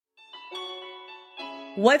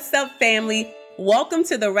What's up, family? Welcome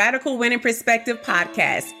to the Radical Winning Perspective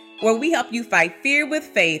podcast, where we help you fight fear with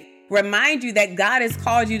faith, remind you that God has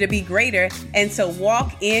called you to be greater and to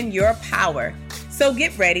walk in your power. So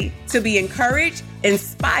get ready to be encouraged,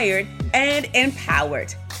 inspired, and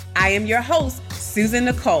empowered. I am your host, Susan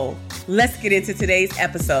Nicole. Let's get into today's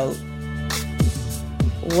episode.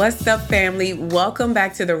 What's up, family? Welcome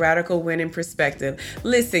back to the Radical Winning Perspective.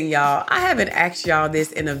 Listen, y'all, I haven't asked y'all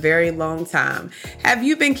this in a very long time. Have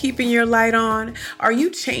you been keeping your light on? Are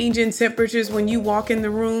you changing temperatures when you walk in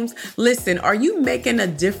the rooms? Listen, are you making a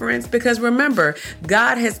difference? Because remember,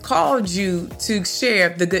 God has called you to share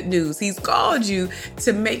the good news. He's called you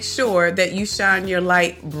to make sure that you shine your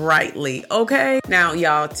light brightly, okay? Now,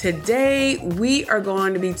 y'all, today we are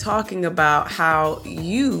going to be talking about how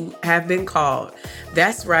you have been called.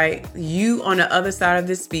 That's right. You on the other side of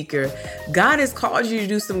the speaker. God has called you to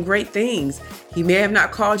do some great things. He may have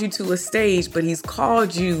not called you to a stage, but he's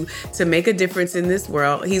called you to make a difference in this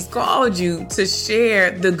world. He's called you to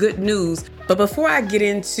share the good news. But before I get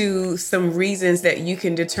into some reasons that you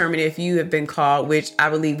can determine if you have been called, which I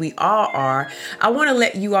believe we all are, I want to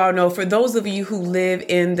let you all know, for those of you who live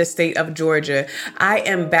in the state of Georgia, I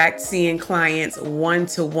am back seeing clients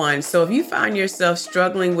one-to-one. So if you find yourself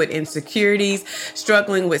struggling with insecurities,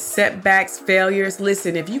 struggling with setbacks, failures,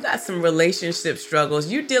 listen, if you got some relationship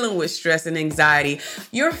struggles, you're dealing with stress and anxiety,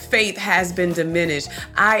 your faith has been diminished,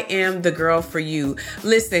 I am the girl for you.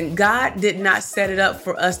 Listen, God did not set it up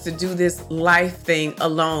for us to do this life thing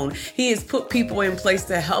alone. He has put people in place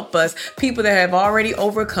to help us, people that have already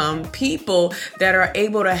overcome, people that are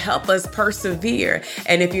able to help us persevere.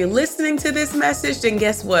 And if you're listening to this message, then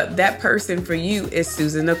guess what? That person for you is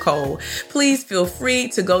Susan Nicole. Please feel free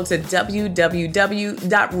to go to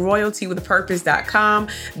www.royaltywithpurpose.com.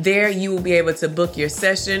 There you will be able to book your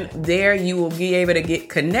session. There you will be able to get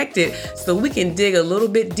connected so we can dig a little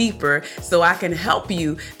bit deeper so I can help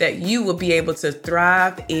you that you will be able to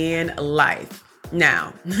thrive in life.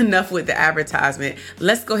 Now, enough with the advertisement.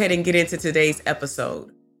 Let's go ahead and get into today's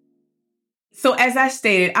episode. So as I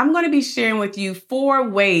stated, I'm going to be sharing with you 4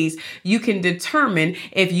 ways you can determine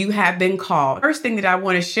if you have been called. First thing that I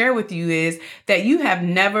want to share with you is that you have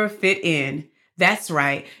never fit in. That's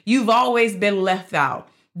right. You've always been left out.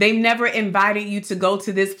 They've never invited you to go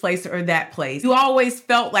to this place or that place. You always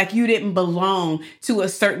felt like you didn't belong to a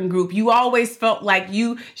certain group. You always felt like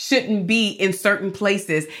you shouldn't be in certain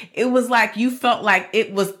places. It was like you felt like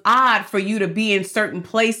it was odd for you to be in certain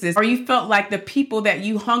places, or you felt like the people that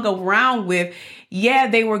you hung around with, yeah,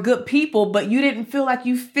 they were good people, but you didn't feel like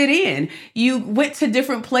you fit in. You went to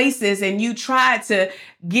different places and you tried to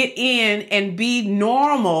get in and be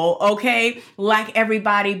normal, okay, like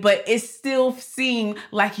everybody, but it still seemed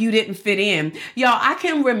like you didn't fit in. Y'all, I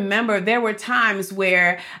can remember there were times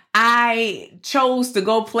where I chose to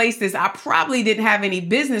go places I probably didn't have any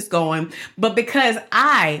business going, but because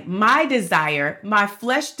my desire, my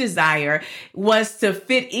flesh desire was to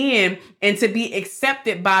fit in and to be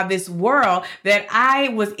accepted by this world, that I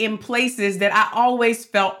was in places that I always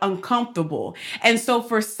felt uncomfortable. And so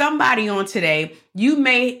for somebody on today, you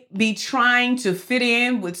may be trying to fit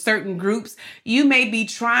in with certain groups. You may be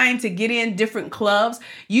trying to get in different clubs.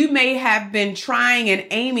 You may have been trying and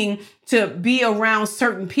aiming to be around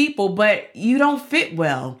certain people, but you don't fit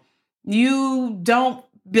well. You don't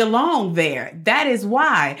belong there. That is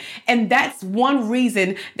why. And that's one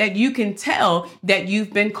reason that you can tell that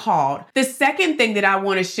you've been called. The second thing that I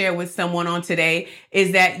want to share with someone on today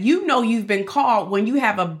is that you know you've been called when you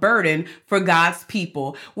have a burden for God's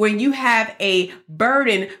people, when you have a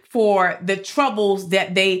burden for the troubles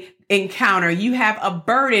that they encounter. You have a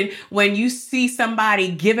burden when you see somebody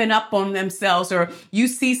giving up on themselves, or you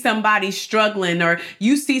see somebody struggling, or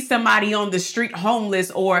you see somebody on the street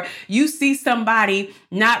homeless, or you see somebody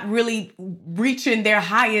not really reaching their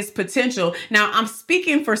highest potential. Now, I'm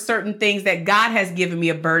speaking for certain things that God has given me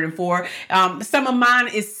a burden for. Some of mine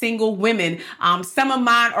is single women. Some of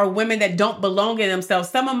mine are women that don't belong in themselves.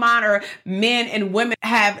 Some of mine are men and women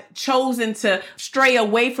have chosen to stray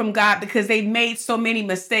away from God because they've made so many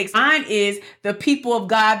mistakes. Mine is the people of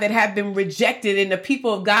God that have been rejected, and the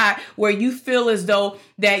people of God where you feel as though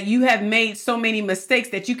that you have made so many mistakes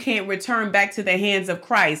that you can't return back to the hands of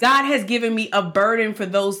Christ. God has given me a burden for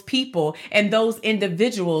those people and those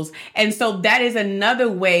individuals. And so that is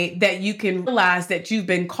another way that you can realize that you've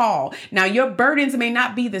been called. Now, your burdens may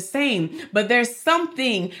not be the same, but there's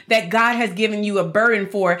something that God has given you a burden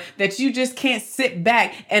for that you just can't sit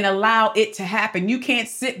back and allow it to happen. You can't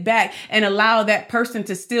sit back and allow that person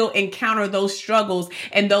to steal still encounter those struggles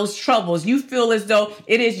and those troubles. You feel as though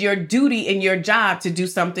it is your duty and your job to do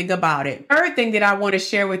something about it. Third thing that I want to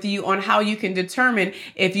share with you on how you can determine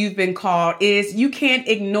if you've been called is you can't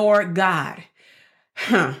ignore God.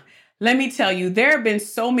 Let me tell you, there have been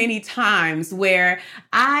so many times where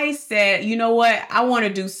I said, you know what? I want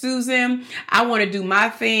to do Susan. I want to do my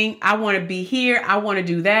thing. I want to be here. I want to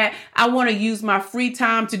do that. I want to use my free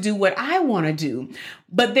time to do what I want to do.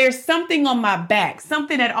 But there's something on my back,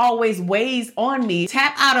 something that always weighs on me.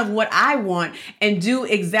 Tap out of what I want and do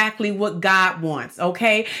exactly what God wants.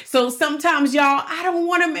 Okay. So sometimes, y'all, I don't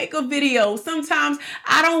want to make a video. Sometimes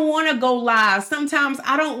I don't want to go live. Sometimes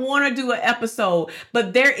I don't want to do an episode,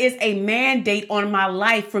 but there is a mandate on my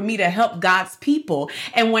life for me to help God's people.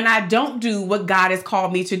 And when I don't do what God has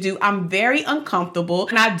called me to do, I'm very uncomfortable.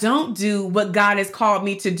 And I don't do what God has called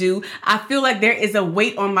me to do, I feel like there is a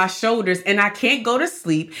weight on my shoulders and I can't go to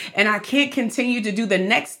sleep and I can't continue to do the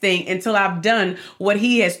next thing until I've done what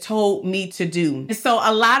he has told me to do. And so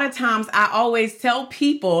a lot of times I always tell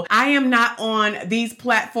people I am not on these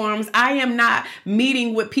platforms. I am not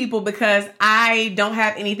meeting with people because I don't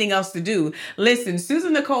have anything else to do. Listen,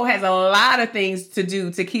 Susan Nicole has a lot of things to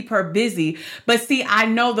do to keep her busy. But see, I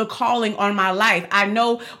know the calling on my life. I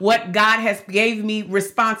know what God has gave me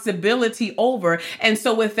responsibility over. And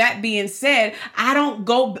so with that being said, I don't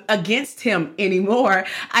go against him anymore.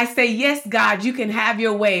 I say, yes, God, you can have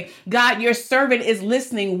your way. God, your servant is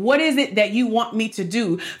listening. What is it that you want me to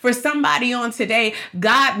do? For somebody on today,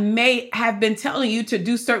 God may have been telling you to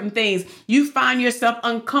do certain things. You find yourself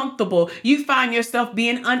uncomfortable. You find yourself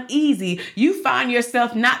being uneasy. You find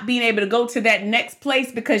yourself not being able to go to that next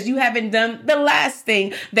place because you haven't done the last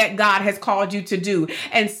thing that God has called you to do.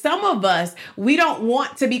 And some of us, we don't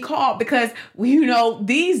want to be called because, you know,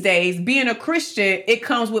 these days, being a Christian, it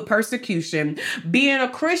comes with persecution. Being a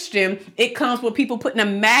Christian, it comes with people putting a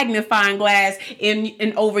magnifying glass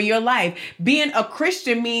in over your life. Being a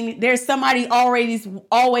Christian means there's somebody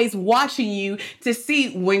always watching you to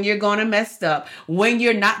see when you're going to mess up, when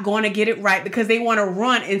you're not going to get it right, because they want to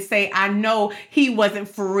run and say, I know he wasn't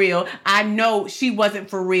for real. I know she wasn't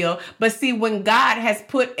for real. But see, when God has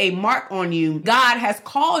put a mark on you, God has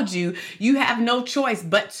called you, you have no choice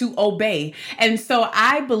but to obey. And so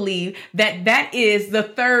I believe that that is the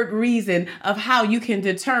third reason of how you can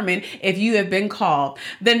determine if you have been called.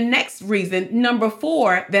 The next reason, number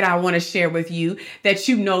 4, that I want to share with you that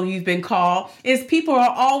you know you've been called is people are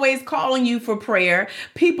always calling you for prayer.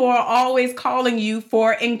 People are always calling you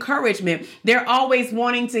for encouragement. They're always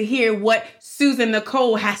wanting to hear what Susan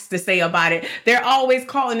Nicole has to say about it. They're always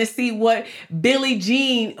calling to see what Billie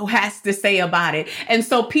Jean has to say about it. And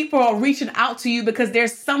so people are reaching out to you because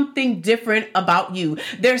there's something different about you.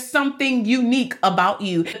 There's something unique about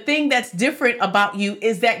you. The thing that's different about you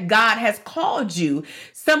is that God has called you.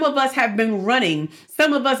 Some of us have been running.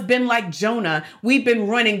 Some of us been like Jonah. We've been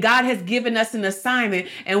running. God has given us an assignment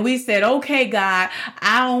and we said, okay, God,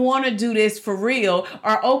 I don't want to do this for real.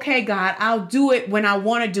 Or okay, God, I'll do it when I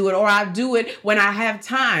want to do it, or I'll do it when I have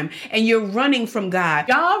time. And you're running from God.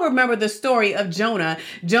 Y'all remember the story of Jonah.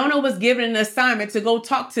 Jonah was given an assignment to go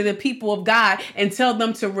talk to the people of God and tell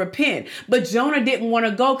them to repent. But Jonah didn't want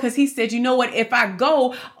to go because he said, you know what? If I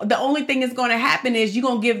go, the only thing that's going to happen is you're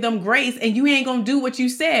going to give them grace and you ain't going to do what you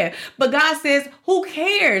said. But God says, who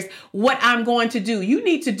cares what I'm going to do? You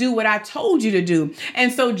need to do what I told you to do.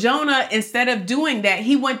 And so Jonah, instead of doing that,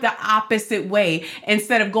 he went the opposite way.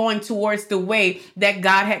 Instead of going towards the way that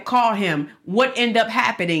God had called him, what ended up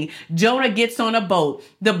happening? Jonah gets on a boat.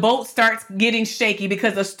 The boat starts getting shaky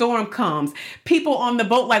because a storm comes. People on the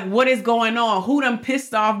boat like, what is going on? Who done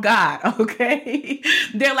pissed off God? Okay.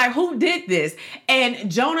 They're like, who did this?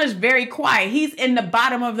 And Jonah's very quiet. He's in the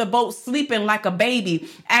bottom of the boat, sleeping like a baby,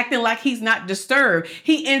 acting like he's not disturbed.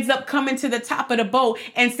 He ends up coming to the top of the boat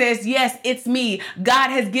and says, yes, it's me. God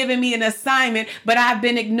has given me an assignment, but I've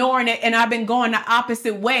been ignoring it and I've been going the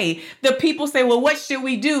opposite way. The people say, well, what should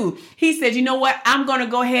we do? He said, you know what? I'm going to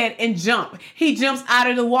go ahead and jump. He jumps out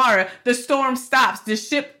of the water. The storm stops. The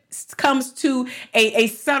ship comes to a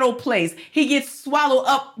subtle place. He gets swallowed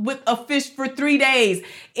up with a fish for 3 days.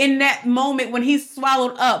 In that moment when he's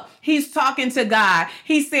swallowed up, he's talking to God.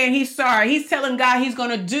 He's saying he's sorry. He's telling God he's going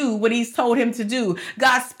to do what he's told him to do.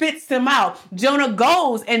 God spits him out. Jonah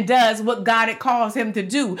goes and does what God had calls him to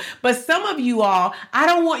do. But some of you all, I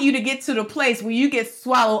don't want you to get to the place where you get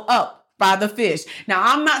swallowed up by the fish. Now,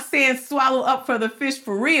 I'm not saying swallow up for the fish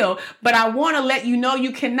for real, but I want to let you know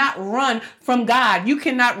you cannot run from God. You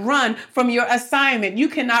cannot run from your assignment. You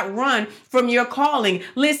cannot run from your calling.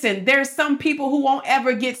 Listen, there's some people who won't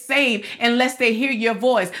ever get saved unless they hear your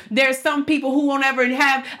voice. There's some people who won't ever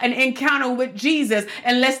have an encounter with Jesus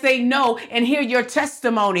unless they know and hear your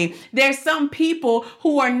testimony. There's some people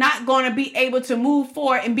who are not going to be able to move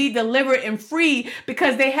forward and be delivered and free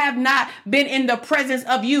because they have not been in the presence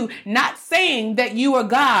of you. Not saying that you are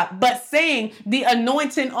God, but saying the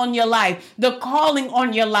anointing on your life, the calling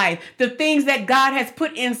on your life, the things that God has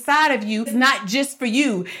put inside of you is not just for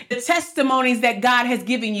you. The testimonies that God has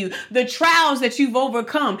given you, the trials that you've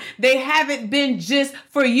overcome, they haven't been just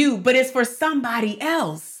for you, but it's for somebody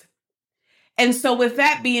else. And so with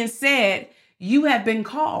that being said, you have been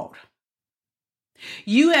called.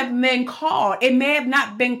 You have been called. It may have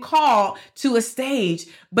not been called to a stage,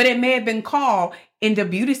 but it may have been called in the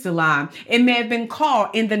beauty salon. It may have been called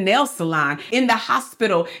in the nail salon, in the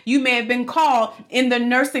hospital. You may have been called in the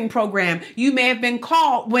nursing program. You may have been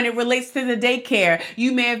called when it relates to the daycare.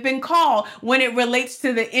 You may have been called when it relates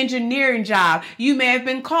to the engineering job. You may have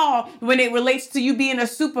been called when it relates to you being a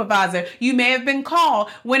supervisor. You may have been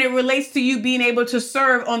called when it relates to you being able to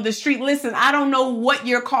serve on the street. Listen, I don't know what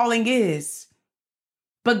your calling is,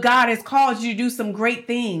 but God has called you to do some great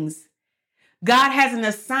things. God has an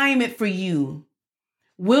assignment for you.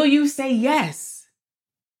 Will you say yes?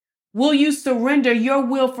 Will you surrender your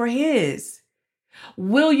will for His?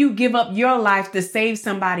 Will you give up your life to save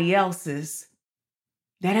somebody else's?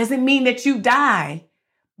 That doesn't mean that you die,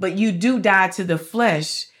 but you do die to the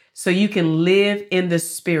flesh so you can live in the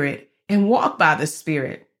Spirit and walk by the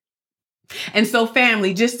Spirit. And so,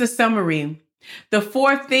 family, just a summary. The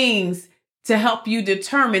 4 things to help you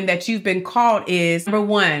determine that you've been called is: number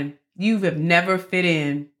 1, you have never fit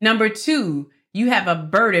in. Number 2, you have a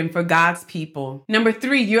burden for God's people. Number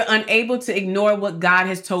 3, you're unable to ignore what God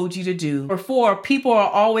has told you to do. Number 4, people are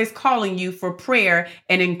always calling you for prayer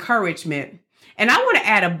and encouragement. And I want to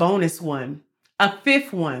add a bonus one, a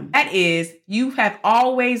 5th one. That is, you have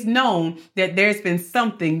always known that there's been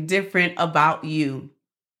something different about you.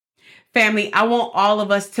 Family, I want all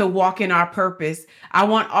of us to walk in our purpose. I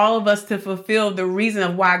want all of us to fulfill the reason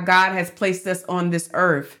of why God has placed us on this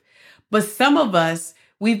earth. But some of us,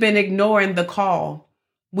 we've been ignoring the call.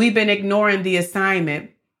 We've been ignoring the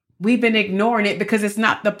assignment. We've been ignoring it because it's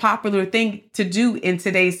not the popular thing to do in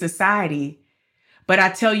today's society. But I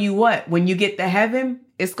tell you what, when you get to heaven,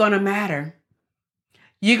 it's going to matter.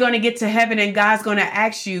 You're going to get to heaven and God's going to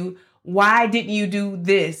ask you, why didn't you do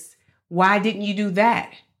this? Why didn't you do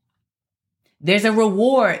that? There's a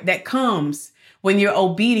reward that comes when you're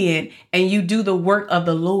obedient and you do the work of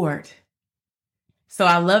the Lord. So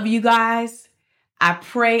I love you guys. I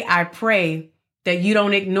pray that you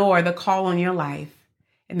don't ignore the call on your life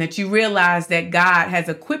and that you realize that God has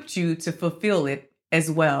equipped you to fulfill it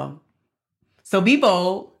as well. So be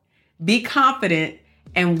bold, be confident,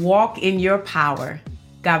 and walk in your power.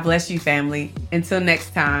 God bless you, family. Until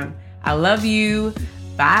next time, I love you.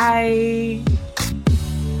 Bye.